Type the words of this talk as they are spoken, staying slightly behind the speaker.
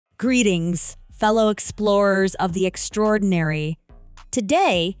Greetings, fellow explorers of the extraordinary.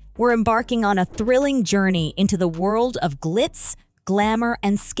 Today, we're embarking on a thrilling journey into the world of glitz, glamour,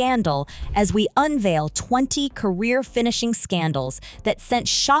 and scandal as we unveil 20 career-finishing scandals that sent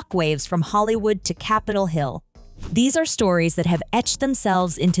shockwaves from Hollywood to Capitol Hill. These are stories that have etched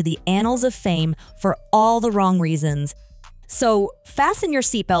themselves into the annals of fame for all the wrong reasons. So, fasten your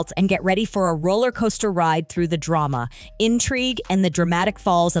seatbelts and get ready for a roller coaster ride through the drama, intrigue, and the dramatic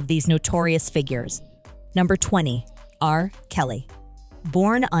falls of these notorious figures. Number 20. R. Kelly.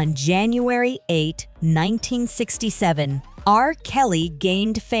 Born on January 8, 1967, R. Kelly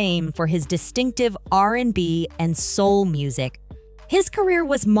gained fame for his distinctive R&B and soul music. His career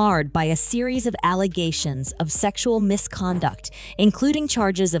was marred by a series of allegations of sexual misconduct, including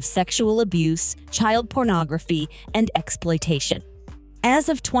charges of sexual abuse, child pornography, and exploitation. As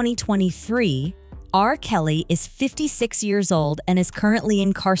of 2023, R. Kelly is 56 years old and is currently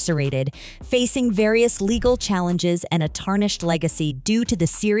incarcerated, facing various legal challenges and a tarnished legacy due to the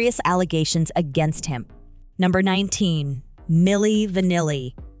serious allegations against him. Number 19. Milli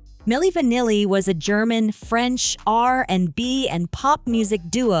Vanilli. Milli Vanilli was a German-French R&B and pop music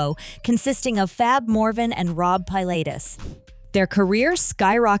duo consisting of Fab Morvan and Rob Pilatus. Their career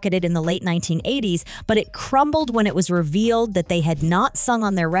skyrocketed in the late 1980s, but it crumbled when it was revealed that they had not sung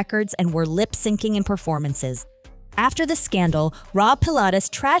on their records and were lip-syncing in performances. After the scandal, Rob Pilatus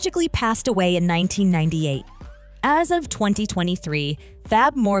tragically passed away in 1998. As of 2023,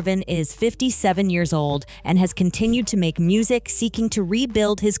 Fab Morvan is 57 years old and has continued to make music, seeking to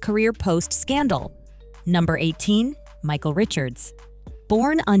rebuild his career post-scandal. Number 18. Michael Richards.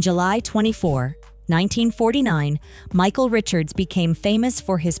 Born on July 24, 1949, Michael Richards became famous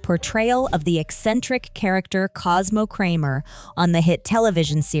for his portrayal of the eccentric character Cosmo Kramer on the hit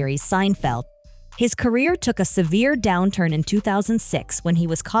television series Seinfeld. His career took a severe downturn in 2006 when he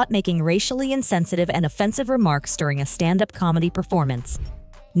was caught making racially insensitive and offensive remarks during a stand-up comedy performance.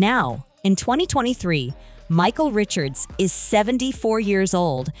 Now, in 2023, Michael Richards is 74 years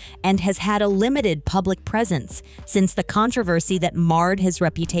old and has had a limited public presence since the controversy that marred his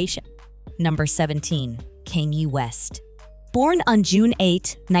reputation. Number 17. Kanye West. Born on June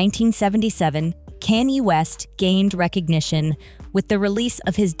 8, 1977, Kanye West gained recognition with the release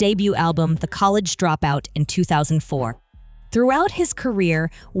of his debut album, The College Dropout, in 2004. Throughout his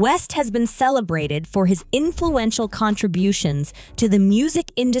career, West has been celebrated for his influential contributions to the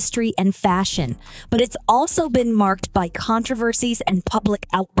music industry and fashion, but it's also been marked by controversies and public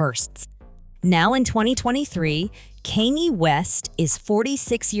outbursts. Now in 2023, Kanye West is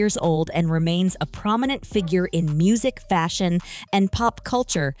 46 years old and remains a prominent figure in music, fashion, and pop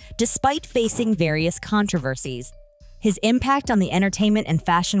culture, despite facing various controversies. His impact on the entertainment and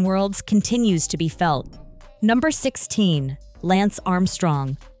fashion worlds continues to be felt. Number 16. Lance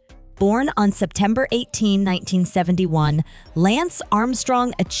Armstrong. Born on September 18, 1971, Lance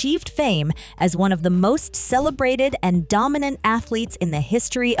Armstrong achieved fame as one of the most celebrated and dominant athletes in the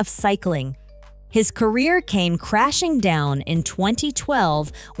history of cycling. His career came crashing down in 2012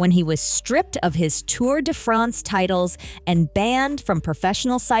 when he was stripped of his Tour de France titles and banned from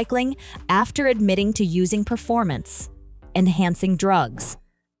professional cycling after admitting to using performance-enhancing drugs.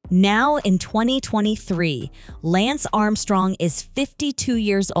 Now in 2023, Lance Armstrong is 52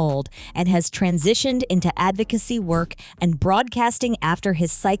 years old and has transitioned into advocacy work and broadcasting after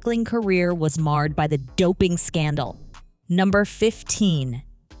his cycling career was marred by the doping scandal. Number 15.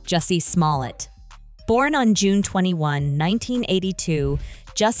 Jussie Smollett. Born on June 21, 1982,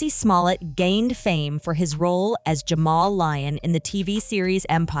 Jussie Smollett gained fame for his role as Jamal Lyon in the TV series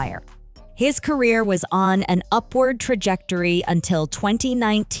Empire. His career was on an upward trajectory until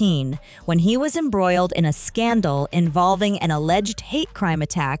 2019, when he was embroiled in a scandal involving an alleged hate crime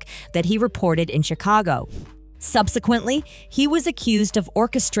attack that he reported in Chicago. Subsequently, he was accused of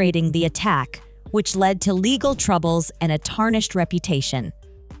orchestrating the attack, which led to legal troubles and a tarnished reputation.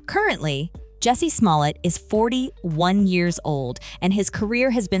 Currently, Jussie Smollett is 41 years old, and his career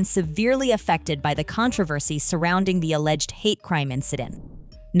has been severely affected by the controversy surrounding the alleged hate crime incident.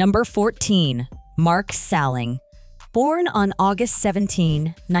 Number 14. Mark Salling. Born on August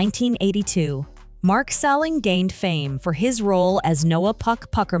 17, 1982, Mark Salling gained fame for his role as Noah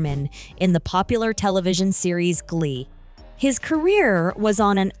Puck Puckerman in the popular television series Glee. His career was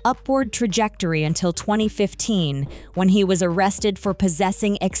on an upward trajectory until 2015, when he was arrested for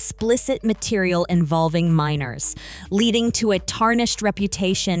possessing explicit material involving minors, leading to a tarnished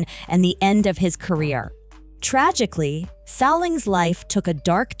reputation and the end of his career. Tragically, Sowling's life took a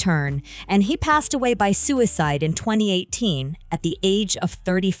dark turn, and he passed away by suicide in 2018 at the age of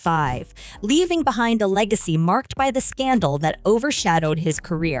 35, leaving behind a legacy marked by the scandal that overshadowed his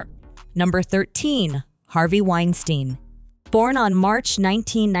career. Number 13. Harvey Weinstein. Born on March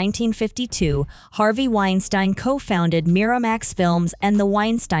 19, 1952, Harvey Weinstein co-founded Miramax Films and the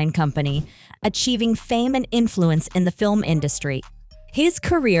Weinstein Company, achieving fame and influence in the film industry. His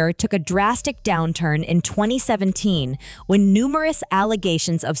career took a drastic downturn in 2017 when numerous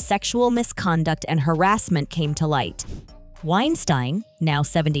allegations of sexual misconduct and harassment came to light. Weinstein, now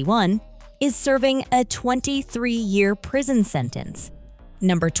 71, is serving a 23-year prison sentence.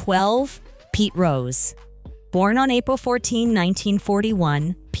 Number 12. Pete Rose. Born on April 14,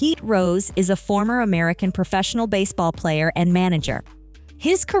 1941, Pete Rose is a former American professional baseball player and manager.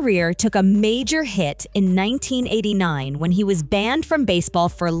 His career took a major hit in 1989 when he was banned from baseball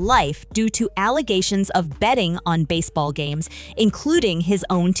for life due to allegations of betting on baseball games, including his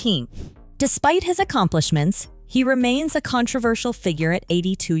own team. Despite his accomplishments, he remains a controversial figure at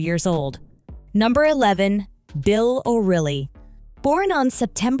 82 years old. Number 11. Bill O'Reilly. Born on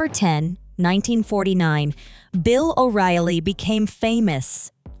September 10, 1949, Bill O'Reilly became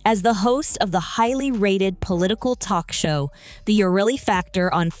famous as the host of the highly rated political talk show, The O'Reilly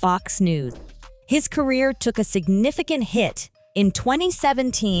Factor on Fox News. His career took a significant hit in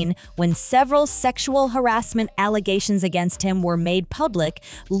 2017 when several sexual harassment allegations against him were made public,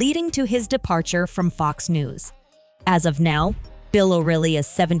 leading to his departure from Fox News. As of now, Bill O'Reilly is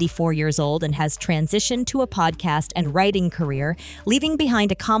 74 years old and has transitioned to a podcast and writing career, leaving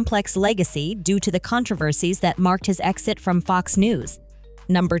behind a complex legacy due to the controversies that marked his exit from Fox News.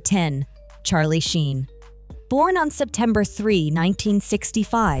 Number 10. Charlie Sheen. Born on September 3,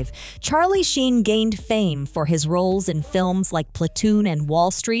 1965, Charlie Sheen gained fame for his roles in films like Platoon and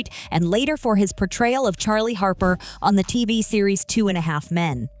Wall Street, and later for his portrayal of Charlie Harper on the TV series 2.5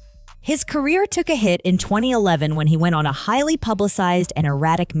 Men. His career took a hit in 2011 when he went on a highly publicized and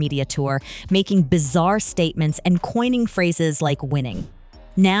erratic media tour, making bizarre statements and coining phrases like winning.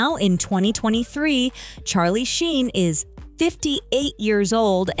 Now, in 2023, Charlie Sheen is 58 years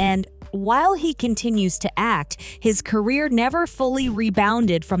old, and while he continues to act, his career never fully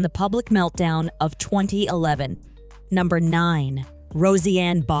rebounded from the public meltdown of 2011. Number 9.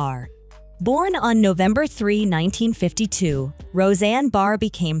 Roseanne Barr. Born on November 3, 1952, Roseanne Barr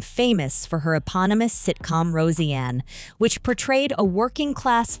became famous for her eponymous sitcom Roseanne, which portrayed a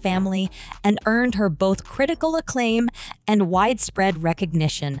working-class family and earned her both critical acclaim and widespread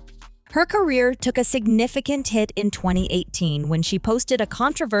recognition. Her career took a significant hit in 2018 when she posted a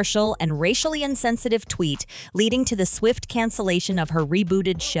controversial and racially insensitive tweet, leading to the swift cancellation of her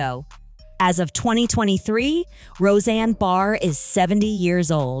rebooted show. As of 2023, Roseanne Barr is 70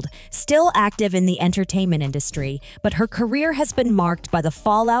 years old, still active in the entertainment industry, but her career has been marked by the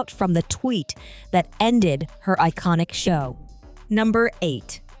fallout from the tweet that ended her iconic show. Number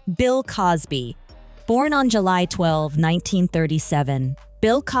 8. Bill Cosby. Born on July 12, 1937,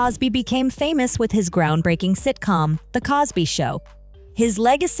 Bill Cosby became famous with his groundbreaking sitcom, The Cosby Show. His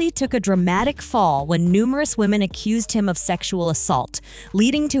legacy took a dramatic fall when numerous women accused him of sexual assault,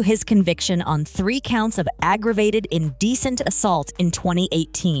 leading to his conviction on 3 counts of aggravated indecent assault in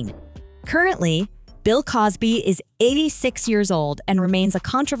 2018. Currently, Bill Cosby is 86 years old and remains a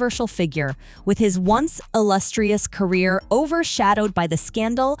controversial figure, with his once illustrious career overshadowed by the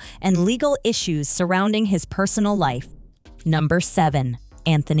scandal and legal issues surrounding his personal life. Number 7.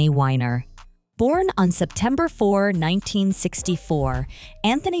 Anthony Weiner. Born on September 4, 1964,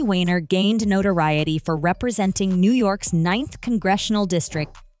 Anthony Weiner gained notoriety for representing New York's 9th Congressional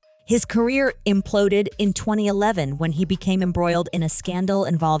District. His career imploded in 2011 when he became embroiled in a scandal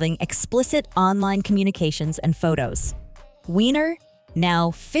involving explicit online communications and photos. Weiner, now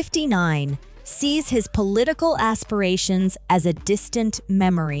 59, sees his political aspirations as a distant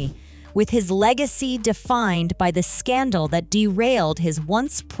memory, with his legacy defined by the scandal that derailed his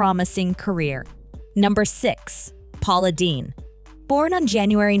once promising career. Number 6. Paula Deen. Born on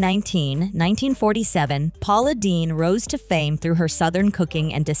January 19, 1947, Paula Deen rose to fame through her Southern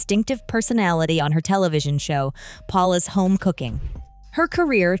cooking and distinctive personality on her television show, Paula's Home Cooking. Her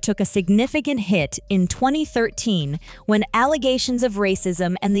career took a significant hit in 2013 when allegations of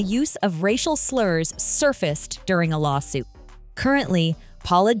racism and the use of racial slurs surfaced during a lawsuit. Currently,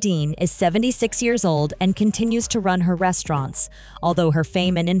 Paula Deen is 76 years old and continues to run her restaurants, although her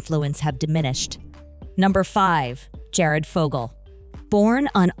fame and influence have diminished. Number 5. Jared Fogle. Born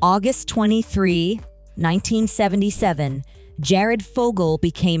on August 23, 1977, Jared Fogle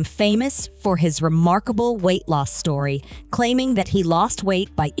became famous for his remarkable weight loss story, claiming that he lost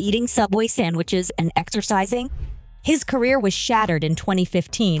weight by eating Subway sandwiches and exercising. His career was shattered in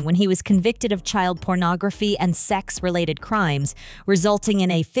 2015 when he was convicted of child pornography and sex-related crimes, resulting in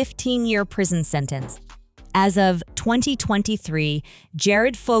a 15-year prison sentence. As of 2023,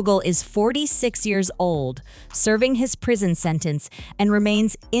 Jared Fogle is 46 years old, serving his prison sentence, and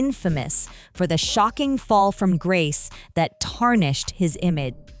remains infamous for the shocking fall from grace that tarnished his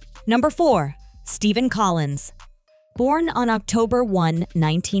image. Number 4. Stephen Collins. Born on October 1,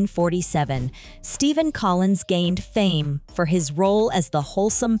 1947, Stephen Collins gained fame for his role as the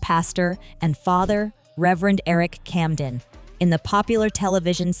wholesome pastor and father, Reverend Eric Camden, in the popular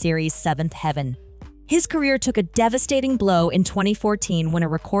television series Seventh Heaven. His career took a devastating blow in 2014 when a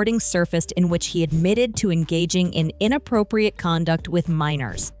recording surfaced in which he admitted to engaging in inappropriate conduct with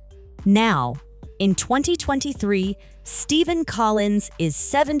minors. Now, in 2023, Stephen Collins is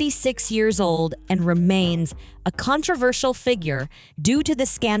 76 years old and remains a controversial figure due to the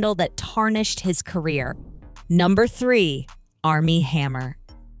scandal that tarnished his career. Number 3. Armie Hammer.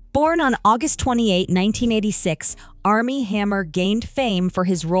 Born on August 28, 1986, Armie Hammer gained fame for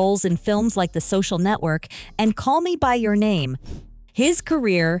his roles in films like The Social Network and Call Me by Your Name. His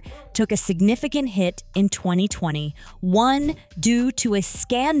career took a significant hit in 2020, one due to a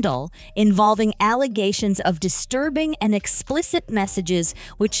scandal involving allegations of disturbing and explicit messages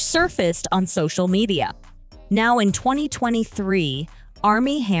which surfaced on social media. Now in 2023,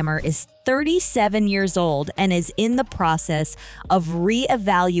 Armie Hammer is 37 years old and is in the process of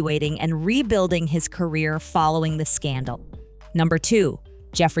re-evaluating and rebuilding his career following the scandal. Number 2.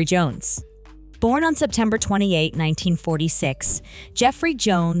 Jeffrey Jones. Born on September 28, 1946, Jeffrey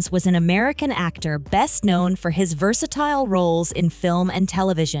Jones was an American actor best known for his versatile roles in film and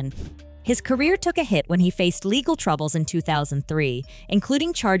television. His career took a hit when he faced legal troubles in 2003,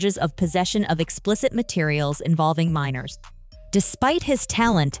 including charges of possession of explicit materials involving minors. Despite his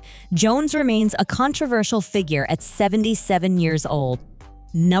talent, Jones remains a controversial figure at 77 years old.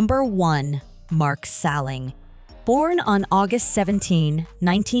 Number 1. Mark Salling. Born on August 17,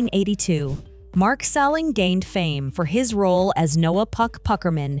 1982, Mark Salling gained fame for his role as Noah Puck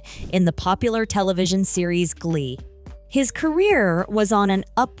Puckerman in the popular television series Glee. His career was on an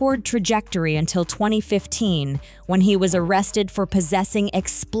upward trajectory until 2015, when he was arrested for possessing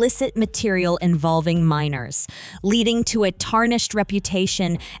explicit material involving minors, leading to a tarnished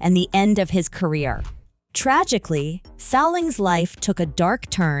reputation and the end of his career. Tragically, Salling's life took a dark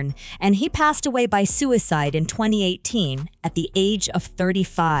turn, and he passed away by suicide in 2018 at the age of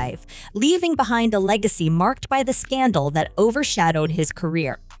 35, leaving behind a legacy marked by the scandal that overshadowed his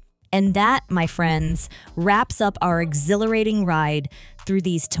career. And that, my friends, wraps up our exhilarating ride through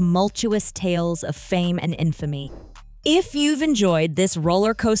these tumultuous tales of fame and infamy. If you've enjoyed this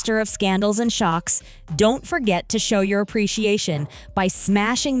roller coaster of scandals and shocks, don't forget to show your appreciation by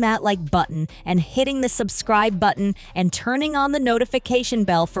smashing that like button and hitting the subscribe button and turning on the notification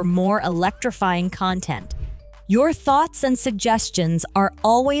bell for more electrifying content. Your thoughts and suggestions are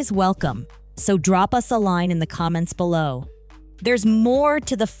always welcome, so drop us a line in the comments below. There's more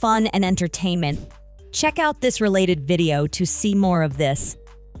to the fun and entertainment. Check out this related video to see more of this,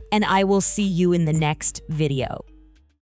 and I will see you in the next video.